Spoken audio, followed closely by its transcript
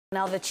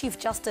Now, the Chief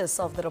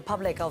Justice of the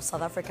Republic of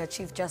South Africa,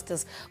 Chief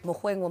Justice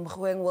Mogoeng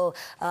Mogoeng, will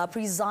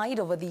preside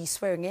over the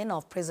swearing-in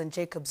of President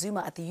Jacob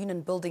Zuma at the Union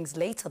Buildings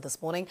later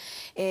this morning.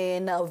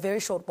 In a very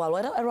short while,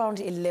 around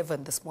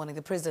 11 this morning,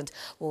 the President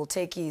will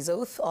take his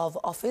oath of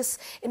office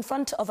in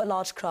front of a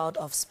large crowd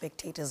of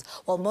spectators.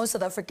 While most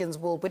South Africans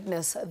will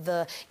witness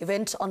the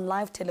event on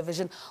live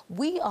television,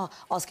 we are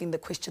asking the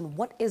question,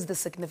 what is the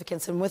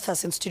significance? And with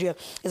us in studio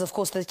is, of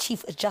course, the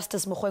Chief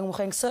Justice Mogoeng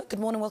Mogoeng. Sir, good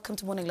morning. Welcome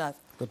to Morning Live.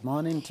 Good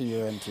morning to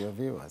you and to your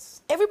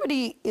viewers.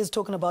 Everybody is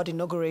talking about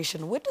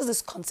inauguration. Where does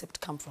this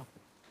concept come from?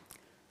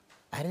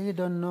 I really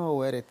don't know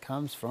where it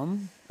comes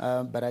from,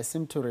 but I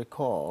seem to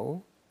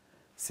recall,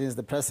 since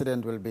the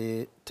President will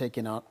be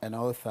taking out an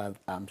oath,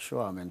 I'm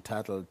sure I'm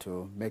entitled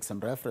to make some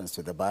reference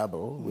to the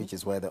Bible, which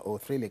is where the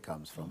oath really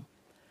comes from.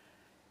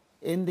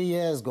 In the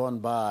years gone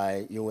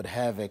by, you would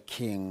have a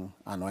king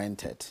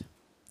anointed,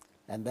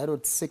 and that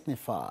would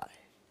signify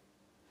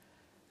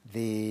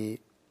the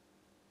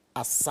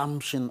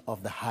assumption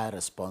of the high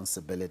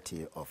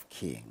responsibility of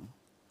king.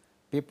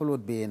 People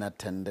would be in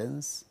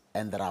attendance,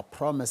 and there are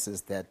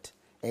promises that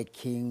a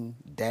king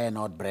dare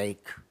not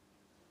break,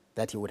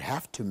 that he would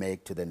have to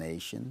make to the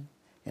nation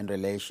in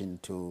relation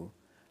to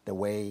the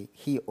way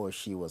he or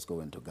she was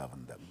going to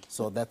govern them.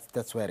 So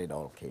that's where it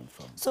all came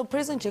from. So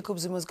President Jacob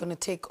Zuma is going to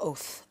take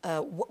oath.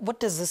 What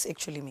does this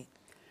actually mean?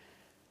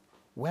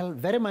 Well,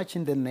 very much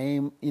in the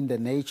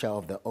nature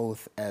of the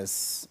oath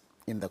as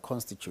in the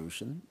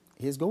Constitution,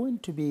 he's going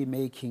to be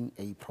making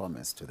a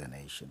promise to the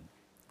nation.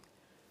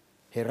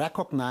 He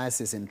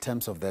recognizes in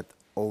terms of that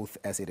oath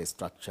as it is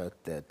structured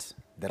that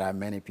there are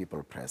many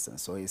people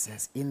present. So he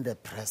says, in the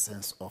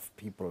presence of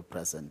people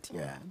present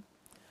here,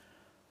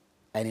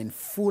 and in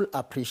full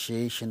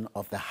appreciation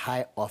of the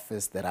high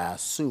office that I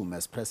assume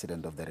as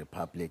President of the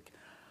Republic,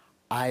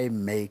 I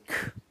make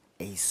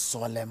a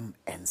solemn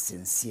and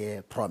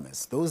sincere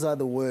promise. Those are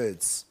the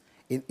words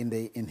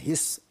in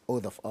his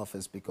oath of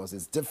office, because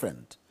it's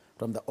different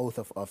from the oath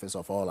of office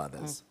of all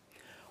others.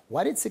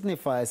 What it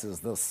signifies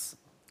is this,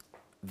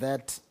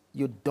 that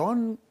you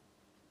don't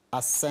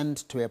ascend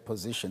to a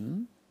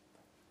position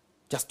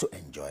just to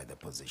enjoy the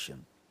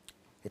position.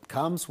 It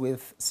comes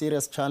with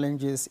serious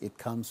challenges, it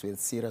comes with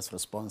serious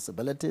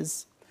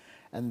responsibilities,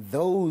 and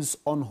those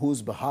on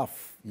whose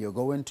behalf you're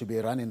going to be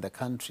running the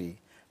country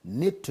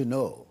need to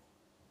know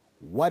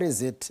what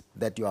is it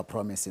that you are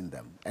promising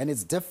them. And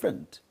it's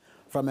different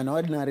from an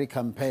ordinary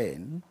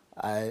campaign.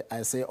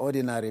 I say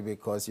ordinary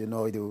because, you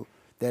know,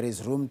 there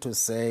is room to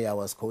say I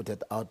was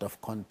quoted out of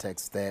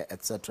context there,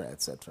 etc.,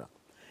 etc.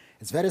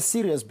 It's very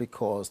serious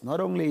because not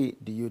only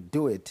do you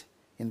do it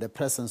in the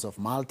presence of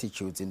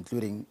multitudes,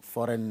 including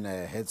foreign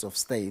heads of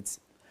states,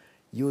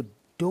 you're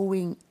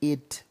doing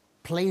it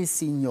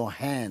placing your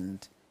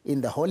hand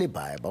in the Holy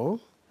Bible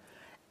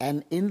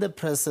and in the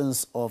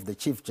presence of the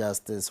Chief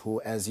Justice,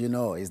 who, as you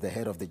know, is the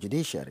head of the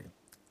judiciary.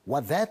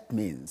 What that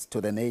means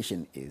to the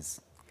nation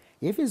is,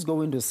 if he's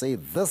going to say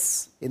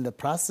this in the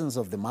presence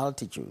of the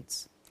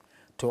multitudes,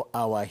 to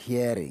our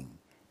hearing,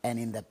 and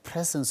in the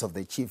presence of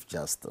the Chief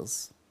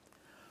Justice,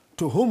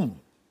 to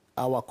whom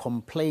our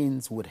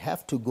complaints would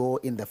have to go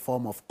in the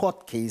form of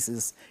court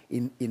cases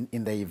in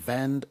the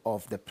event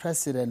of the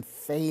President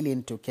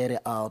failing to carry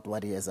out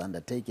what he has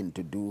undertaken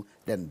to do,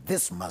 then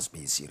this must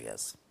be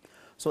serious.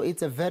 So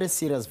it's a very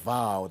serious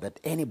vow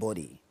that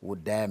anybody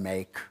would dare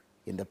make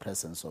in the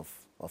presence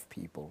of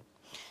people.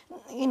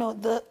 You know,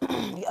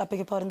 I beg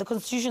your pardon, the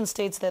Constitution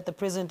states that the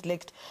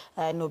President-elect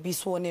will be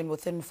sworn in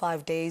within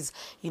 5 days,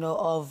 you know,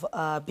 of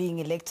being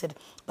elected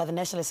by the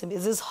National Assembly.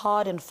 Is this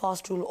hard and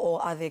fast rule,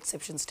 or are there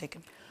exceptions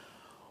taken?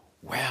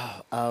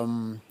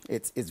 Well,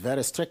 it's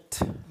very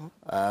strict,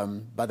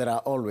 but there are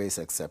always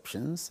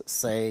exceptions.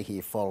 Say he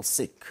falls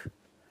sick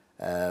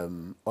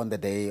on the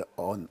day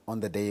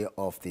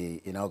of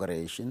the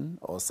inauguration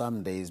or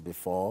some days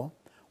before,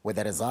 with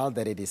the result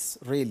that it is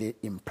really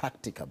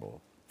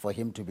impracticable for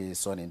him to be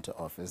sworn into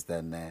office,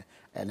 then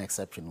an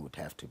exception would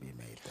have to be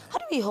made. How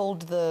do we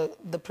hold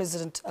the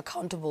President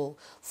accountable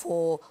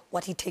for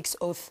what he takes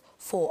oath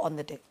for on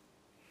the day?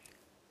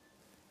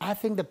 I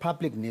think the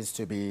public needs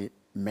to be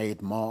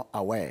made more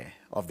aware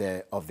of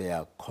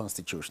their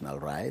constitutional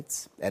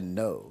rights and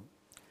know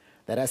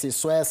that as he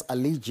swears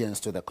allegiance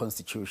to the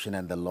Constitution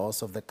and the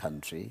laws of the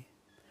country,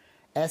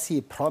 as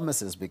he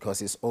promises, because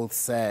his oath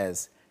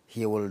says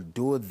he will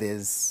do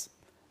this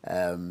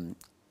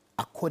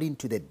according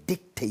to the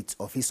dictates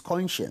of his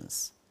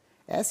conscience,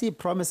 as he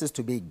promises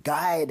to be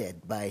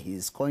guided by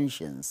his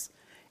conscience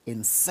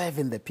in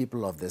serving the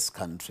people of this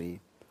country,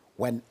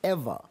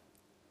 whenever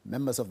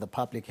members of the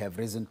public have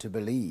reason to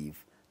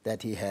believe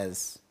that he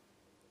has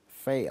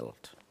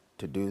failed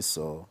to do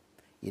so,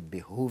 it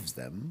behooves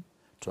them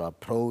to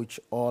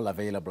approach all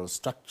available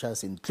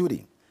structures,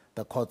 including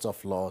the courts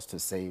of laws, to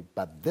say,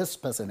 but this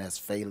person has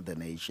failed the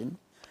nation.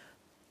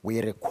 We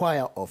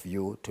require of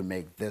you to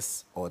make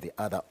this or the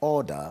other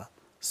order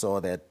so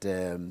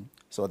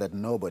that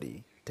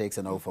nobody takes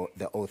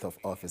the oath of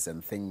office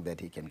and think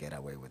that he can get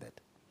away with it.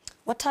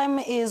 What time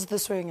is the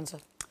swearing-in, sir?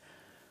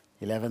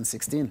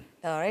 11:16.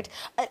 All right.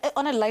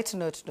 On a lighter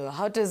note, though,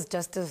 how does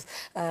Justice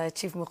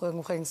Chief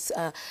Mogoeng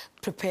Mogoeng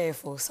prepare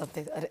for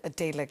something, a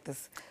day like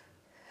this?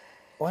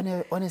 On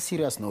a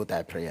serious note,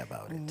 I pray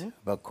about it,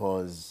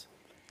 because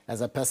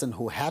as a person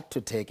who had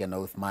to take an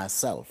oath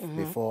myself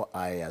before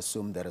I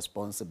assumed the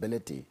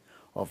responsibility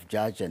of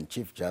Judge and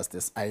Chief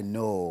Justice, I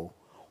know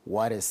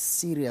what a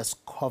serious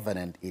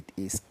covenant it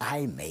is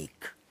I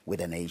make with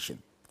a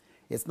nation.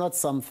 It's not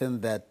something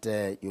that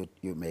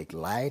you make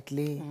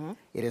lightly.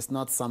 It is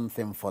not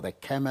something for the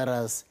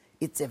cameras.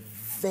 It's a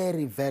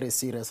very, very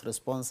serious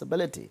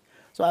responsibility.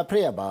 So I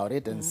pray about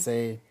it and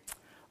say,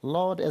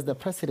 Lord, as the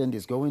President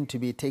is going to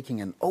be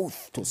taking an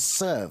oath to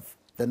serve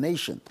the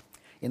nation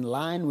in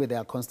line with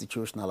their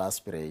constitutional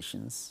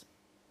aspirations,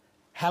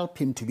 help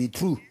him to be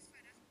true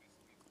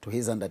to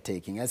his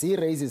undertaking. As he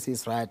raises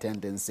his right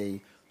hand and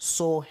say,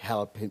 so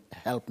help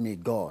me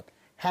God.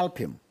 Help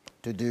him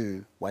to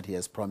do what he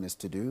has promised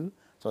to do,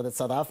 so that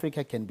South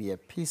Africa can be a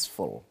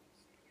peaceful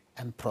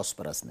and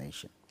prosperous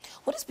nation.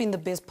 What has been the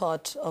best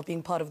part of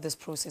being part of this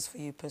process for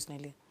you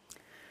personally?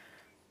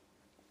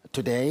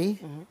 Today,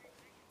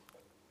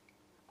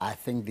 I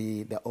think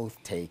the oath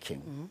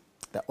taking,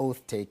 the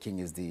oath taking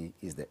is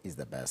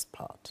the best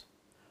part.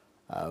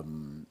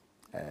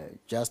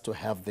 Just to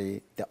have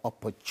the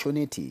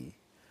opportunity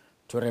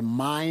to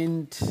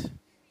remind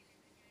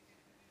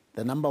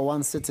the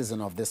 #1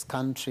 citizen of this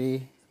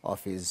country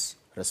of his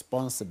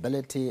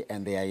responsibility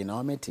and their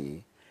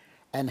enormity,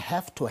 and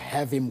have to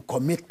have him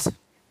commit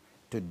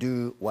to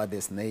do what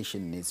this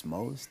nation needs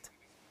most: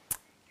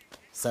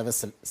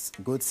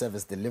 good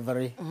service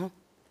delivery,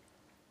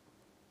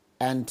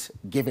 and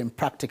giving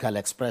practical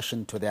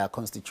expression to their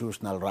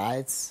constitutional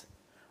rights.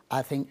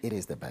 I think it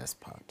is the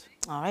best part.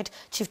 All right.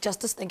 Chief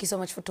Justice, thank you so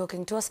much for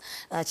talking to us.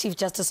 Chief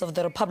Justice of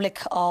the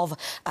Republic of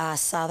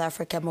South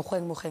Africa,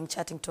 Mogoeng Mogoeng,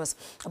 chatting to us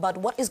about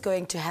what is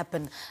going to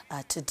happen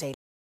today.